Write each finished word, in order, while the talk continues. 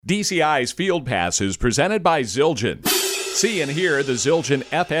DCI's Field Pass is presented by Zildjian. See and hear the Zildjian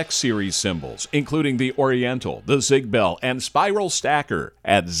FX series cymbals, including the Oriental, the Zigbell, and Spiral Stacker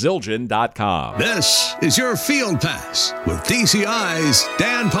at Zildjian.com. This is your Field Pass with DCI's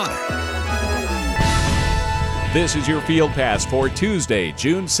Dan Potter. This is your Field Pass for Tuesday,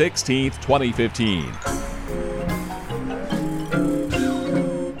 June 16th, 2015.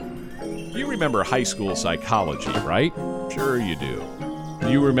 You remember high school psychology, right? Sure you do. Do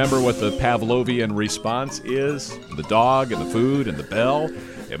you remember what the Pavlovian response is? The dog and the food and the bell?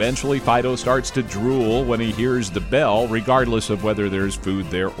 Eventually, Fido starts to drool when he hears the bell, regardless of whether there's food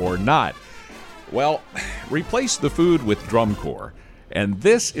there or not. Well, replace the food with drum corps, and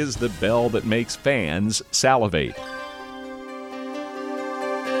this is the bell that makes fans salivate.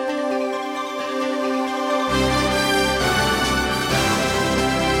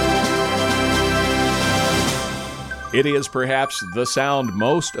 It is perhaps the sound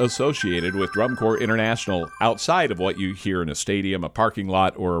most associated with Drum Corps International outside of what you hear in a stadium, a parking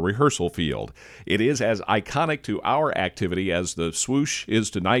lot, or a rehearsal field. It is as iconic to our activity as the swoosh is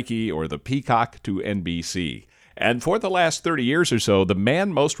to Nike or the peacock to NBC. And for the last 30 years or so, the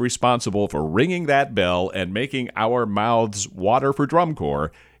man most responsible for ringing that bell and making our mouths water for Drum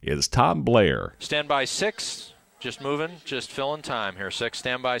Corps is Tom Blair. Stand by 6. Just moving, just filling time here. 6,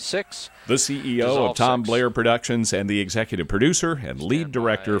 stand by 6. The CEO of Tom Blair Productions and the executive producer and lead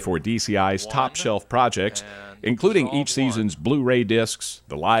director for DCI's top shelf projects, including each season's Blu-ray discs,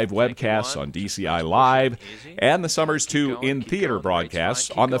 the live webcasts on DCI Live, and the summer's 2 in-theater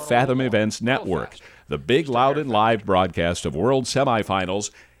broadcasts on the Fathom Events Network, the big, loud, and live broadcast of World Semifinals,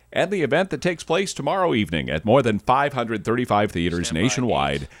 and the event that takes place tomorrow evening at more than 535 theaters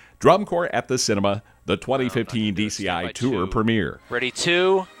nationwide, Drum Corps at the Cinema, the 2015 DCI Tour premiere. Ready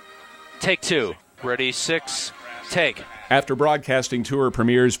 2, take 2. Ready 6, take. After broadcasting tour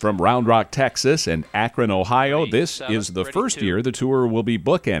premieres from Round Rock, Texas and Akron, Ohio, this is the first year the tour will be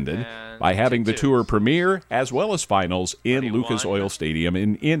bookended by having the tour premiere as well as finals in Lucas Oil Stadium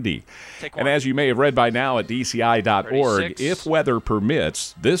in Indy. And as you may have read by now at DCI.org, if weather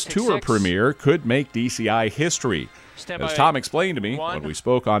permits, this tour premiere could make DCI history. As Tom explained to me when we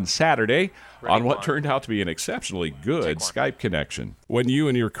spoke on Saturday on what turned out to be an exceptionally good Skype connection. When you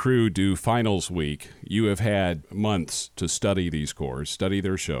and your crew do finals week, you have had months to study these corps, study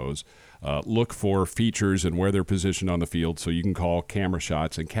their shows, look for features and where they're positioned on the field so you can call camera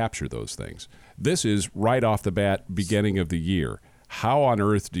shots and capture those things. This is right off the bat, beginning of the year. How on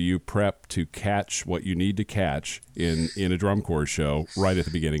earth do you prep to catch what you need to catch in a Drum Corps show right at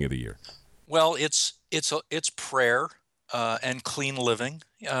the beginning of the year? Well, it's prayer and clean living,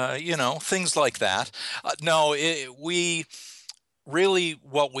 things like that. We really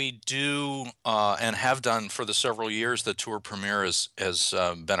what we do and have done for the several years the tour premiere has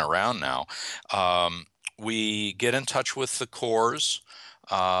been around now. We get in touch with the corps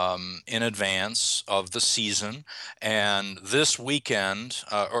in advance of the season, and this weekend,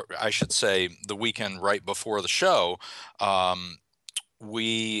 or I should say the weekend right before the show,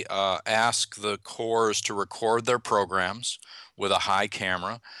 we ask the corps to record their programs with a high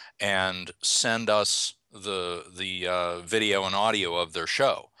camera and send us the video and audio of their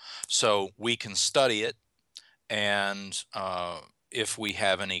show so we can study it, and if we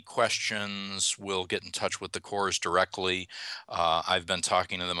have any questions, we'll get in touch with the corps directly. I've been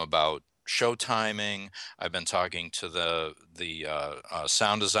talking to them about show timing. I've been talking to the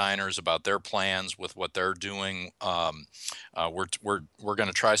sound designers about their plans with what they're doing. We're going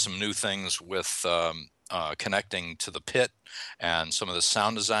to try some new things with connecting to the pit and some of the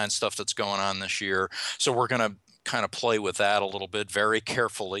sound design stuff that's going on this year. So we're going to kind of play with that a little bit very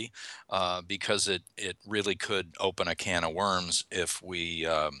carefully because it really could open a can of worms if we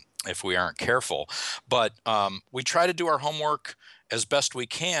aren't careful. But we try to do our homework as best we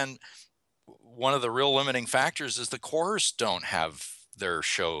can. One of the real limiting factors is the corps don't have their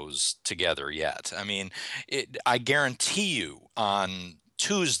shows together yet. I mean, I guarantee you on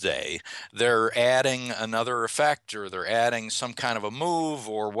Tuesday they're adding another effect or they're adding some kind of a move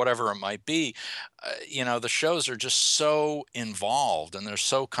or whatever it might be. The shows are just so involved and they're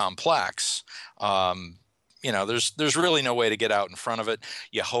so complex. There's really no way to get out in front of it.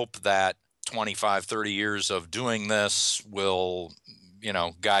 You hope that 25, 30 years of doing this will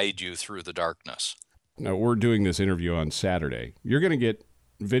guide you through the darkness. Now, we're doing this interview on Saturday. You're going to get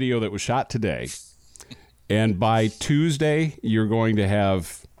video that was shot today, and by Tuesday, you're going to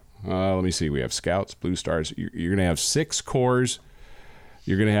have, let me see, we have Scouts, Blue Stars. You're going to have 6 corps.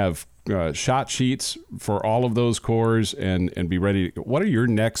 You're going to have shot sheets for all of those corps and be ready. What are your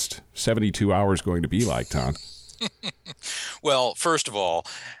next 72 hours going to be like, Tom? Well, first of all,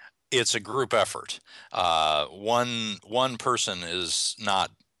 It's a group effort. One person is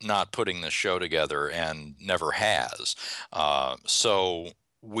not putting this show together and never has. So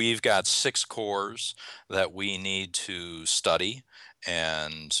we've got 6 cores that we need to study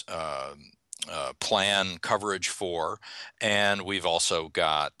and plan coverage for, and we've also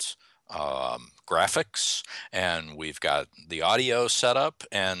got graphics, and we've got the audio set up.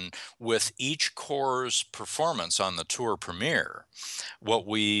 And with each core's performance on the tour premiere, what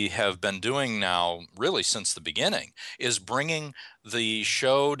we have been doing now really since the beginning is bringing the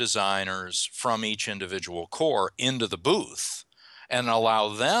show designers from each individual core into the booth and allow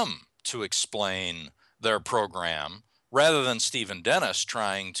them to explain their program rather than Stephen Dennis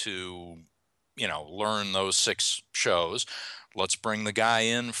trying to learn those 6 shows. Let's bring the guy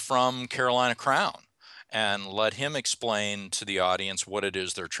in from Carolina Crown and let him explain to the audience what it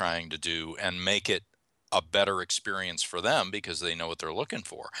is they're trying to do and make it a better experience for them because they know what they're looking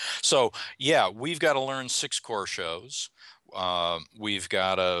for. So, yeah, we've got to learn 6 core shows. We've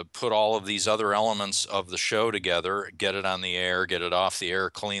got to put all of these other elements of the show together, get it on the air, get it off the air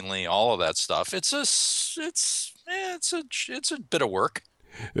cleanly, all of that stuff. It's a bit of work.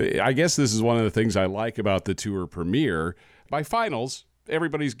 I guess this is one of the things I like about the tour premiere. By finals,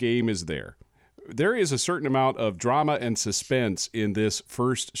 everybody's game is there. There is a certain amount of drama and suspense in this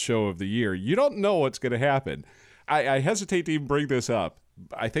first show of the year. You don't know what's going to happen. I hesitate to even bring this up.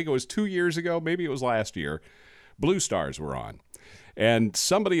 I think it was 2 years ago, maybe it was last year, Blue Stars were on. And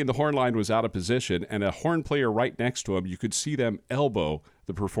somebody in the horn line was out of position, and a horn player right next to him, you could see them elbow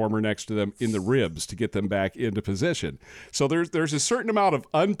the performer next to them in the ribs to get them back into position. So there's a certain amount of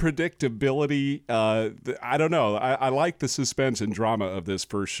unpredictability. I don't know. I like the suspense and drama of this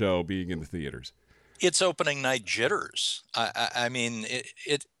first show being in the theaters. It's opening night jitters. I mean,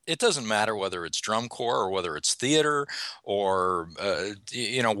 it doesn't matter whether it's drum corps or whether it's theater or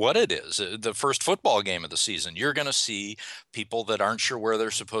what it is. The first football game of the season, you're going to see people that aren't sure where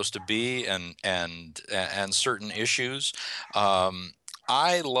they're supposed to be and certain issues.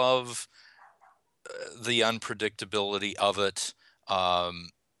 I love the unpredictability of it.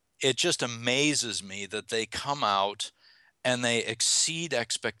 It just amazes me that they come out and they exceed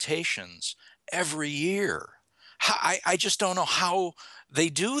expectations every year. I just don't know how they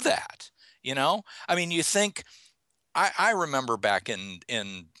do that. I mean, you think, I remember back in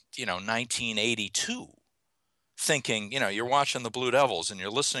 1982 thinking, you're watching the Blue Devils and you're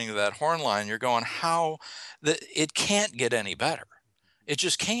listening to that horn line, you're going, it can't get any better. It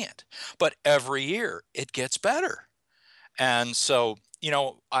just can't. But every year it gets better. And so,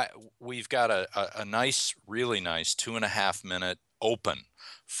 we've got a nice, really nice 2.5 minute open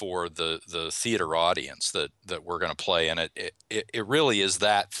for the theater audience that we're going to play. And it really is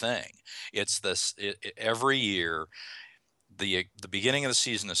that thing. It's this, every year, the beginning of the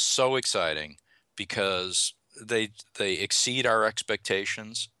season is so exciting because they exceed our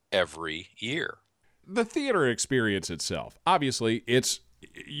expectations every year. The theater experience itself, obviously, it's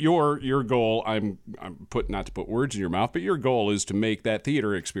your goal. I'm not to put words in your mouth, but your goal is to make that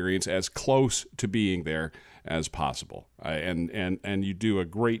theater experience as close to being there as possible, and you do a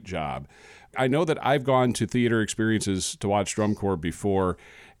great job. I know that I've gone to theater experiences to watch drum corps before,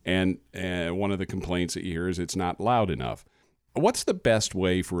 and one of the complaints that you hear is it's not loud enough. What's the best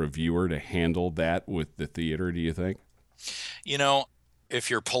way for a viewer to handle that with the theater, do you think? If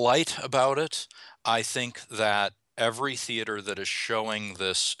you're polite about it, I think that every theater that is showing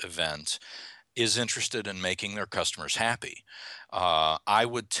this event is interested in making their customers happy. I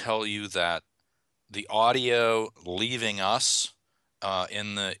would tell you that the audio leaving us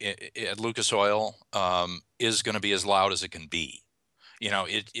at Lucas Oil is going to be as loud as it can be.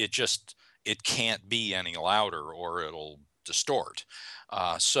 It can't be any louder or it'll distort.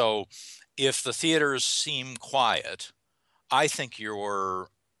 So if the theaters seem quiet, I think you're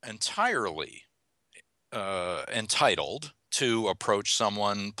entirely entitled to approach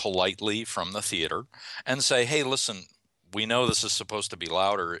someone politely from the theater and say, hey, listen, we know this is supposed to be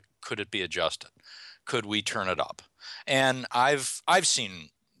louder. Could it be adjusted? Could we turn it up? And I've seen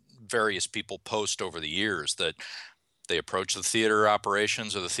various people post over the years that they approach the theater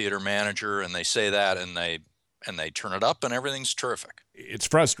operations or the theater manager and they say that and they turn it up and everything's terrific. It's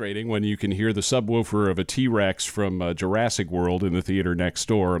frustrating when you can hear the subwoofer of a T-Rex from Jurassic World in the theater next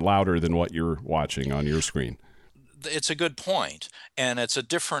door louder than what you're watching on your screen. It's a good point, and it's a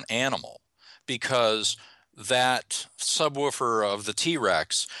different animal because that subwoofer of the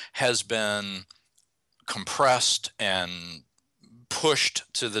T-Rex has been compressed and pushed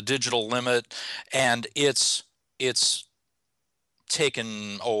to the digital limit, and it's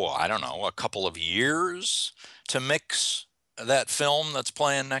taken, a couple of years to mix that film that's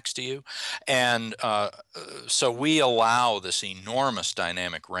playing next to you. And so we allow this enormous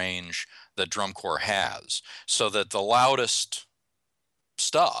dynamic range that drum corps has, so that the loudest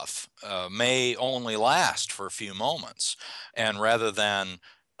stuff may only last for a few moments, and rather than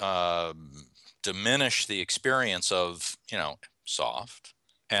diminish the experience of, soft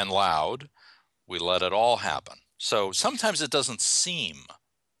and loud, we let it all happen. So sometimes it doesn't seem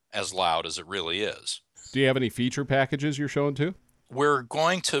as loud as it really is. Do you have any feature packages you're showing too? We're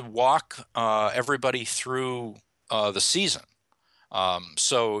going to walk everybody through the season.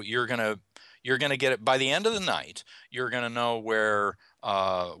 So you're gonna get it by the end of the night. You're gonna know where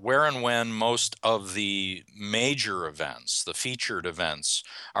and when most of the major events, the featured events,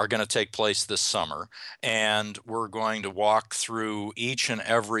 are going to take place this summer, and we're going to walk through each and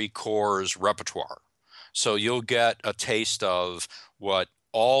every corps' repertoire. So you'll get a taste of what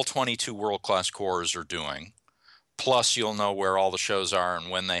all 22 world-class corps are doing. Plus, you'll know where all the shows are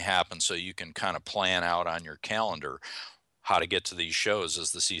and when they happen, so you can kind of plan out on your calendar how to get to these shows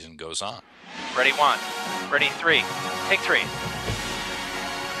as the season goes on. Ready 1, ready 3, take 3.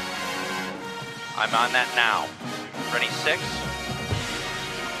 I'm on that now. Ready 6,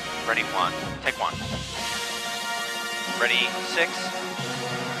 ready 1, take 1. Ready 6,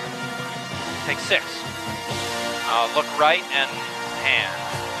 take 6. Look right and hand.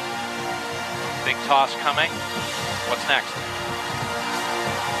 Big toss coming. What's next?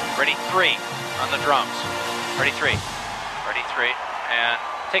 Ready 3 on the drums. Ready 3. Ready 3 and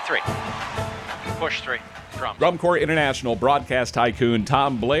take 3. Push 3. Drums. Drum Corps International broadcast tycoon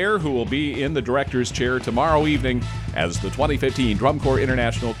Tom Blair, who will be in the director's chair tomorrow evening as the 2015 Drum Corps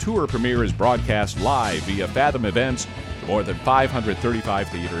International Tour premiere is broadcast live via Fathom Events to more than 535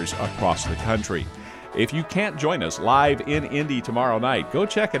 theaters across the country. If you can't join us live in Indy tomorrow night, go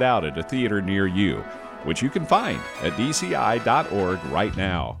check it out at a theater near you, which you can find at dci.org right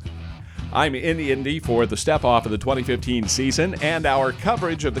now. I'm in Indy for the step-off of the 2015 season, and our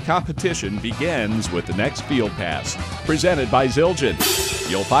coverage of the competition begins with the next Field Pass, presented by Zildjian.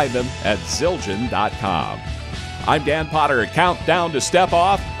 You'll find them at Zildjian.com. I'm Dan Potter. Countdown to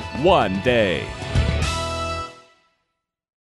step-off, 1 day.